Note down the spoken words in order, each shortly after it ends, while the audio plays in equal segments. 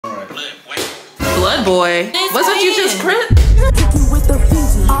Blood boy. Wasn't you just Crip? With the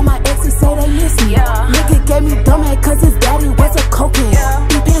Fiji. All my exes say they miss me. Nigga gave me dumb head cause his daddy was a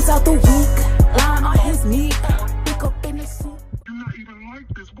cokehead. He pants out the week, lying on his knee. Pick up in the seat. You're not even like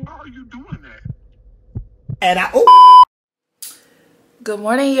this. Why are you doing that? And Good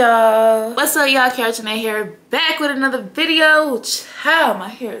morning, y'all. What's up, y'all? Kara Janae here, back with another video. Child, my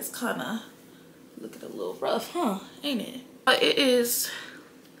hair is kinda looking a little rough, huh? Ain't it? It is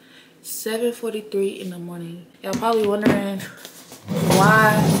 7:43 in the morning. Y'all probably wondering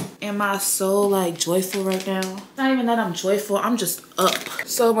why am I so like joyful right now? Not even that I'm joyful, I'm just up.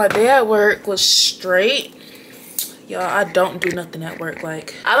 So my day at work was straight. Y'all, I don't do nothing at work.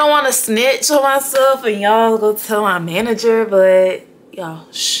 Like, I don't want to snitch on myself and y'all go tell my manager, but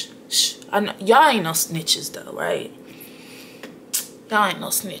y'all, shh. I know y'all ain't no snitches though, right? Y'all ain't no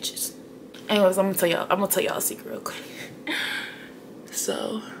snitches. Anyways, I'm gonna tell y'all a secret real quick.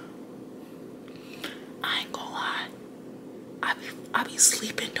 So, I ain't gonna lie. I be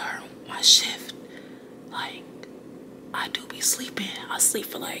sleeping during my shift. Like, I do be sleeping. I sleep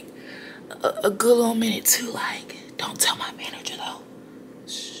for like a good little minute too. Like, don't tell my manager though.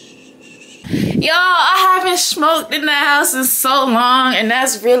 Y'all, I haven't smoked in the house in so long, and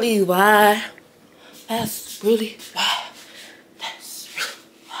that's really why. I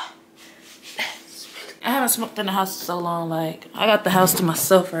haven't smoked in the house in so long. Like, I got the house to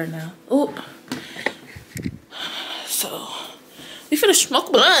myself right now. Oop. So, we finna smoke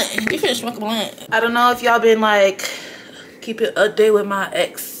a blunt. I don't know if y'all been like keeping update with my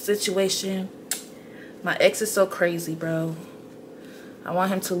ex situation. My ex is so crazy, bro. I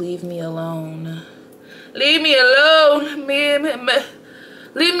want him to leave me alone. Leave me alone.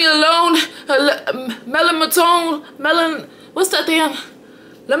 Leave me alone. Melon. What's that damn?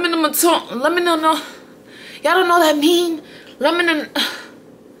 No. Y'all don't know that mean? Lemon.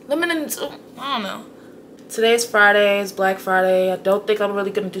 I don't know. Today's Friday. It's Black Friday. I don't think I'm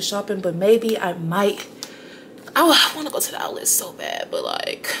really gonna do shopping, but maybe I might. I want to go to the outlet so bad, but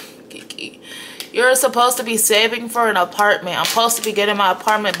like, Kiki, you're supposed to be saving for an apartment. I'm supposed to be getting my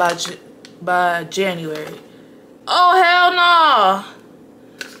apartment by January. Oh, hell no.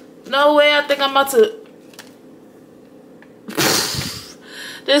 No way. I think I'm about to.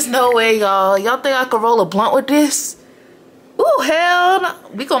 There's no way, y'all. Y'all think I could roll a blunt with this? Ooh, hell no.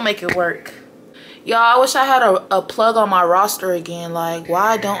 We gonna make it work. Y'all, I wish I had a plug on my roster again. Like,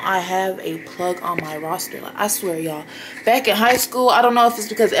 why don't I have a plug on my roster? Like, I swear, y'all. Back in high school, I don't know if it's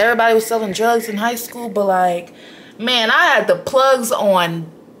because everybody was selling drugs in high school, but like, man, I had the plugs on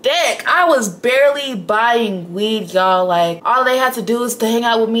deck. I was barely buying weed, y'all. Like, all they had to do is to hang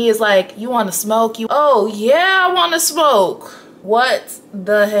out with me is like, you want to smoke? Oh, yeah, I want to smoke. What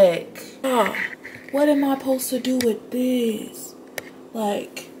the heck? Oh, what am I supposed to do with this?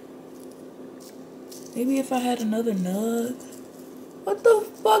 Like, maybe if I had another nug. What the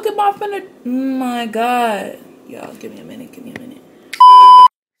fuck am I finna? Oh my God. Y'all, give me a minute.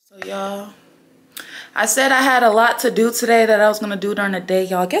 So, y'all, I said I had a lot to do today that I was gonna do during the day,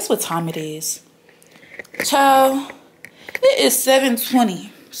 y'all. Guess what time it is? Child, it is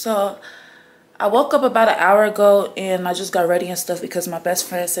 7:20. So, I woke up about an hour ago and I just got ready and stuff because my best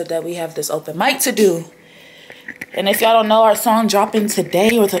friend said that we have this open mic to do. And if y'all don't know, our song dropping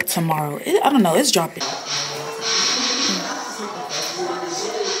today or tomorrow. I don't know, it's dropping.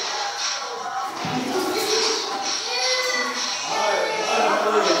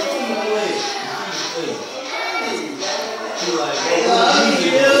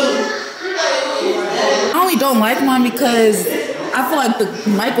 I only don't like mine because I feel like the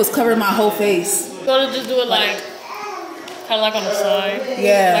mic was covering my whole face. So to just do it like, kind of like on the side.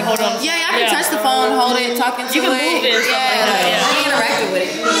 Yeah. Like hold on. Yeah, I can touch the phone, hold it, talking to it. You can move it. Yeah. We interacted with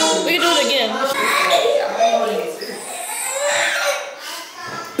it. We can do it again.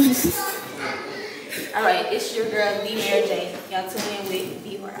 All right, it's your girl, D. Mary J. Y'all tune in with B.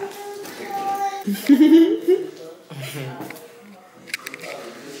 Whorehouse.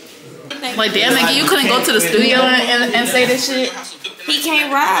 Like, damn, nigga, you couldn't go to the studio and say this shit? He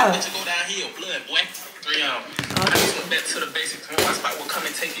can't rap.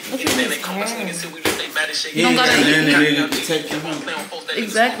 You don't gotta.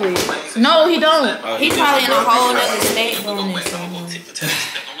 Exactly. No, he don't. He probably in a whole other state doing this.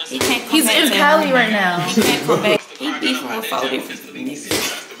 He can't come He's back in to Cali him. right now. He can't come back. He beefing with 4 different niggas.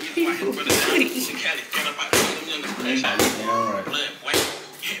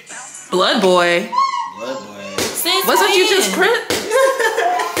 Blood boy. Wasn't you just Crip?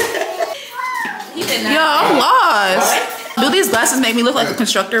 He did not. Yo, I'm lost. Do these glasses make me look like a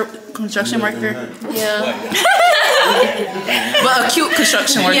construction worker? Yeah. But acute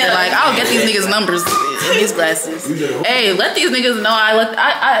construction worker. Yeah. Like, I'll get these niggas numbers in these glasses. Hey, let these niggas know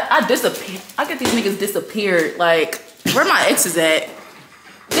I disappear. I get these niggas disappeared. Like, where my exes at?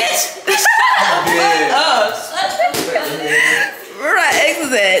 Bitch. Where my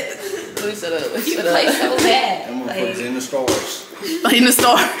exes at? Let me shut up. You play so bad. I'm gonna put it in the stars. Like, in the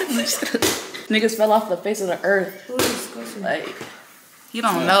store. Niggas fell off the face of the earth. Like, he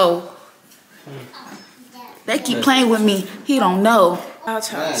don't know. They keep playing with me. He don't know. How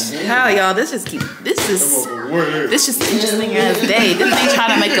y'all? This is interesting as day. This ain't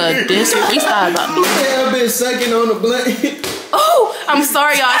trying to make a diss freestyle about me. I've been sucking on the blunt. Oh, I'm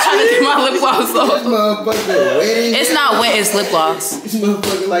sorry, y'all. I'm trying to get my lip gloss This off. motherfucker wet. It's not wet. It's lip gloss. This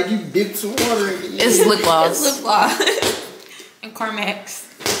motherfucker like you dipped some water in it. It's lip gloss. Lip gloss. And Carmex.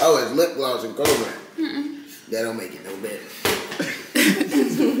 Oh, it's lip gloss and Cobra. That don't make it no better.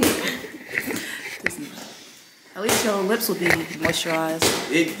 At least your lips will be moisturized.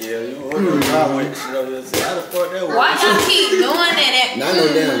 Why you keep doing that? Not no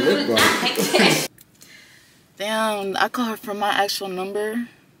damn lip gloss. Damn, I call her from my actual number.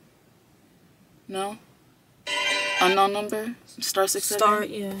 No? Unknown number? Star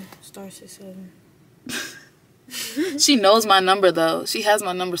 67? Star 67. She knows my number though. She has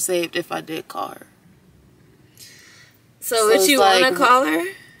my number saved if I did call her. So would it's you like, want to call her?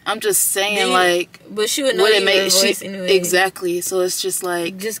 I'm just saying, like, But she would know would it your make voice anyway. exactly? So it's just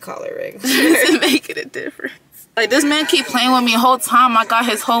like, Just call her regular. does it make it a difference? Like, this man keep playing with me the whole time. I got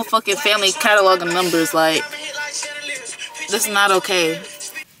his whole fucking family catalog of numbers. Like, this is not okay.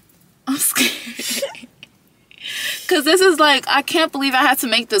 I'm scared. Cause this is like, I can't believe I had to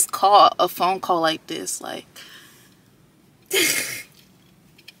make this call, a phone call like this. Like, This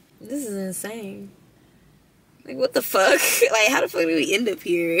is insane. Like, what the fuck? Like, how the fuck did we end up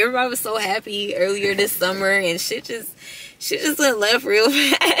here? Everybody was so happy earlier this summer, and shit just went left real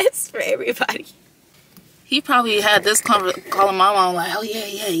fast for everybody. he probably had this calling my mom like, oh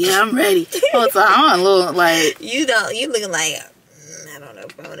yeah, I'm ready. Whole time I'm a little like, You looking like, I don't know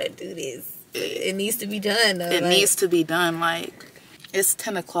if I want to do this. It needs to be done, though. it needs to be done. Like, it's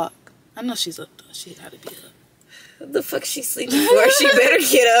 10 o'clock. I know she's up though. She gotta be up. What the fuck she sleeping for? She better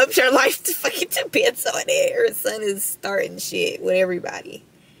get up. Her life fucking depends on it. Her son is starting shit with everybody.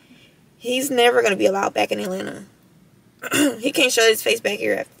 He's never gonna be allowed back in Atlanta. He can't show his face back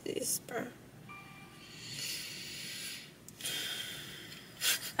here after this, bro.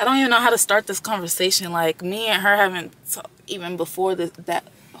 I don't even know how to start this conversation. Like, me and her haven't talked even before that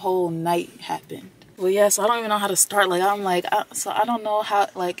whole night happened. Well, yeah, so I don't even know how to start. Like, I'm like, so I don't know how,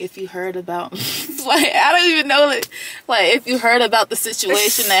 like, if you heard about, like, I don't even know, like, if you heard about the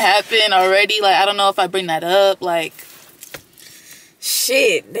situation that happened already. Like, I don't know if I bring that up, like.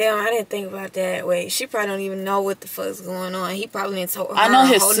 Shit, damn, I didn't think about that. Wait, she probably don't even know what the fuck's going on. He probably didn't tell her. I know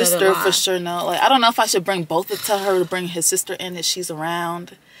his a whole nother sister lie. for sure know. Like, I don't know if I should tell her to bring his sister in if she's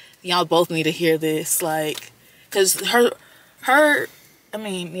around. Y'all both need to hear this, like, cause her, I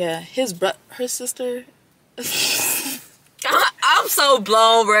mean, yeah, her sister. I'm so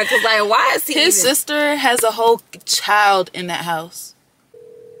blown, bro. Cause like, why is he? His sister has a whole child in that house.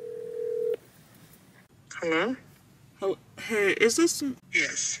 Hello? Oh, hey, is this?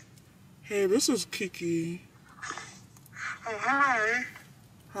 Yes. Hey, this is Kiki. Oh, hi.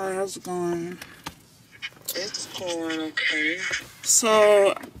 Hi, how's it going? It's going okay.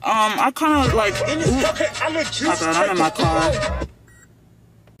 So, I kind of like. I'm My bad, I'm in my car.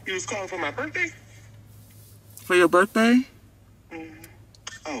 You was calling for my birthday? For your birthday?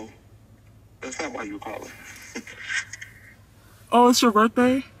 Oh, that's not why you were calling. Oh, it's your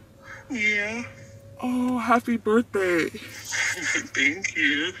birthday? Yeah. Oh, happy birthday. Thank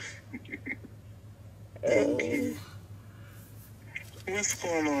you. Thank you. What's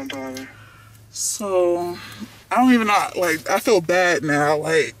going on, darling? So, I don't even know, like, I feel bad now,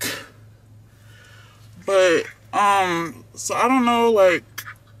 like, but, so I don't know, like,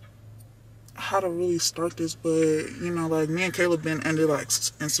 how to really start this, but, you know, like, me and Caleb been ended, like,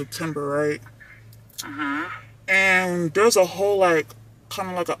 in September, right? And there's a whole, like, kind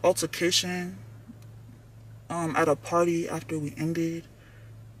of like an altercation, at a party after we ended,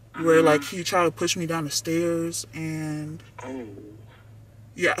 where, like, he tried to push me down the stairs, and... Oh.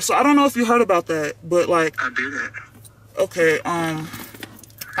 Yeah, so I don't know if you heard about that, but, like... I did it. Okay, I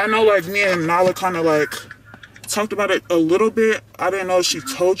know, like, me and Nala kind of, like, talked about it a little bit. I didn't know if she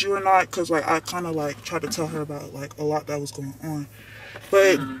told you or not, because, like, I kind of, like, tried to tell her about, like, a lot that was going on.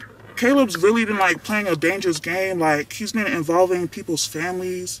 But Caleb's really been, like, playing a dangerous game. Like, he's been involving people's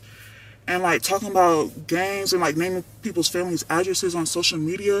families and, like, talking about gangs and, like, naming people's families' addresses on social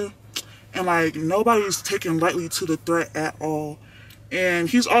media. and like nobody's taking lightly to the threat at all. And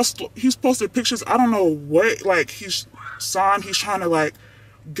he's posted pictures. I don't know what like he's trying to like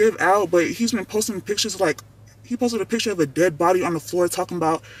give out, but he's been posting pictures. Like he posted a picture of a dead body on the floor, talking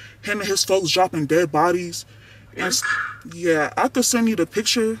about him and his folks dropping dead bodies. And yeah, I could send you the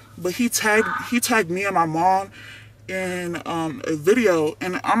picture, but he tagged me and my mom in a video,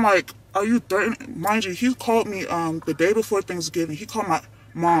 and I'm like, are you threatening? Mind you, he called me the day before Thanksgiving. He called my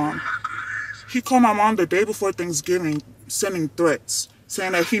mom. He called my mom the day before Thanksgiving, sending threats,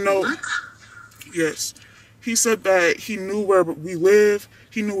 saying that he know. Yes, he said that he knew where we live.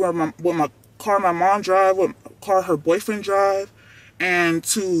 He knew what car my mom drive, what car her boyfriend drive, and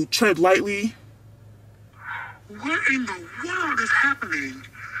to tread lightly. What in the world is happening?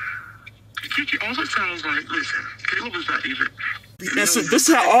 Kiki, all it sounds like, listen, Caleb is not even... And so this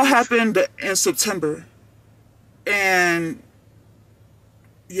had all happened in September. And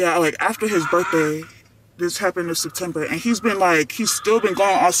yeah, like after his birthday, this happened in September. And he's still been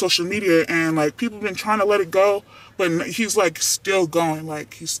going on social media, and like people have been trying to let it go, but he's like still going.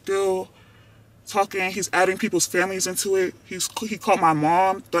 Like he's still talking, he's adding people's families into it. He called my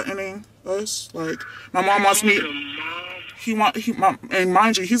mom, threatening us. Like my mom wants me... and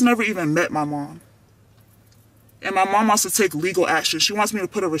mind you, he's never even met my mom. And my mom wants to take legal action. She wants me to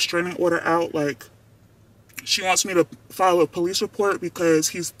put a restraining order out. Like, she wants me to file a police report because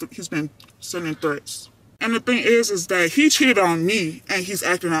he's been sending threats. And the thing is that he cheated on me, and he's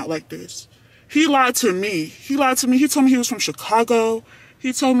acting out like this. He lied to me. He told me he was from Chicago.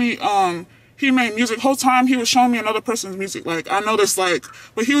 He told me he made music. The whole time he was showing me another person's music. Like, I know this, like,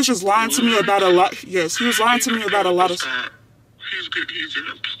 but he was just lying to me about a lot. Yes, he was lying to me about a lot of stuff. He's in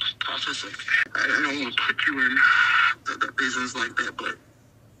the process of... I don't want to put you in the business like that, but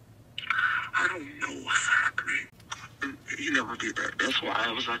I don't know what's happening. And he never did that. That's why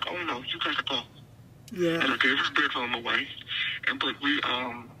I was like, oh no, you gotta go. Yeah. And I gave his bed on the way. But we,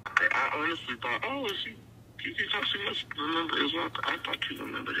 I honestly thought, oh, is she thought she must remember it was I thought you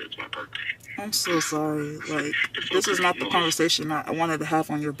remembered it was my birthday. I'm so sorry. Like, this is not the conversation I wanted to have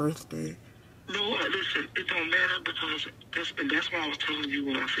on your birthday. No, listen, it don't matter because that's why I was telling you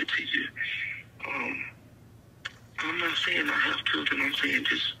when I said to you, I'm not saying I have children. I'm saying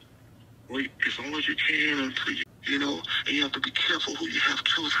just wait as long as you can until you know, and you have to be careful who you have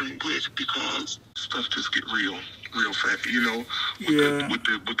children with because stuff just get real fast, you know, with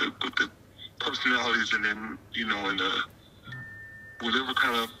the personalities and then, you know, and the whatever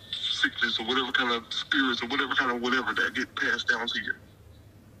kind of sickness or whatever kind of spirits or whatever kind of whatever that get passed down to you.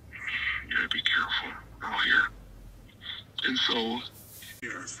 You gotta be careful out here. And so,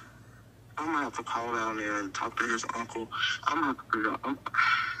 yes, I'm gonna have to call down there and talk to his uncle. I'm gonna have to figure out.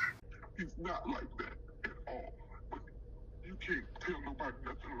 He's not like that at all. But you can't tell nobody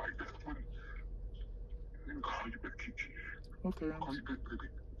nothing like that. When you call you back, Kiki. Okay. Call you back, baby.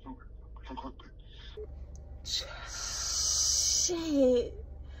 Okay. I'll call you back. Shit.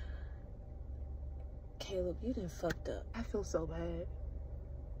 Caleb, you done fucked up. I feel so bad.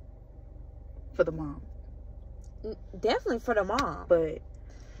 For the mom. Definitely for the mom.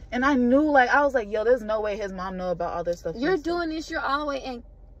 And I knew, like, I was like, yo, there's no way his mom know about all this stuff. You're doing this, you're all the way, and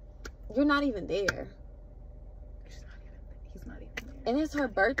you're not even there. He's not even there. And it's her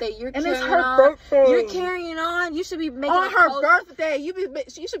birthday. You're carrying on. You should be making on her birthday. You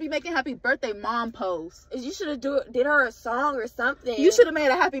should be making happy birthday mom posts. You should have did her a song or something. You should have made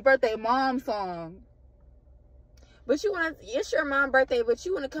a happy birthday mom song. But it's your mom's birthday, but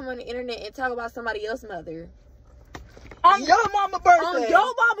you want to come on the internet and talk about somebody else's mother. On your mama's birthday. On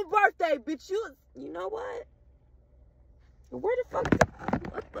your mama's birthday, bitch. You know what? Where the fuck do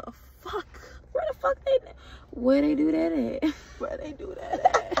that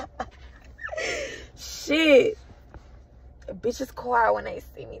at? Shit. Bitches quiet when they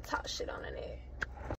see me talk shit on the net.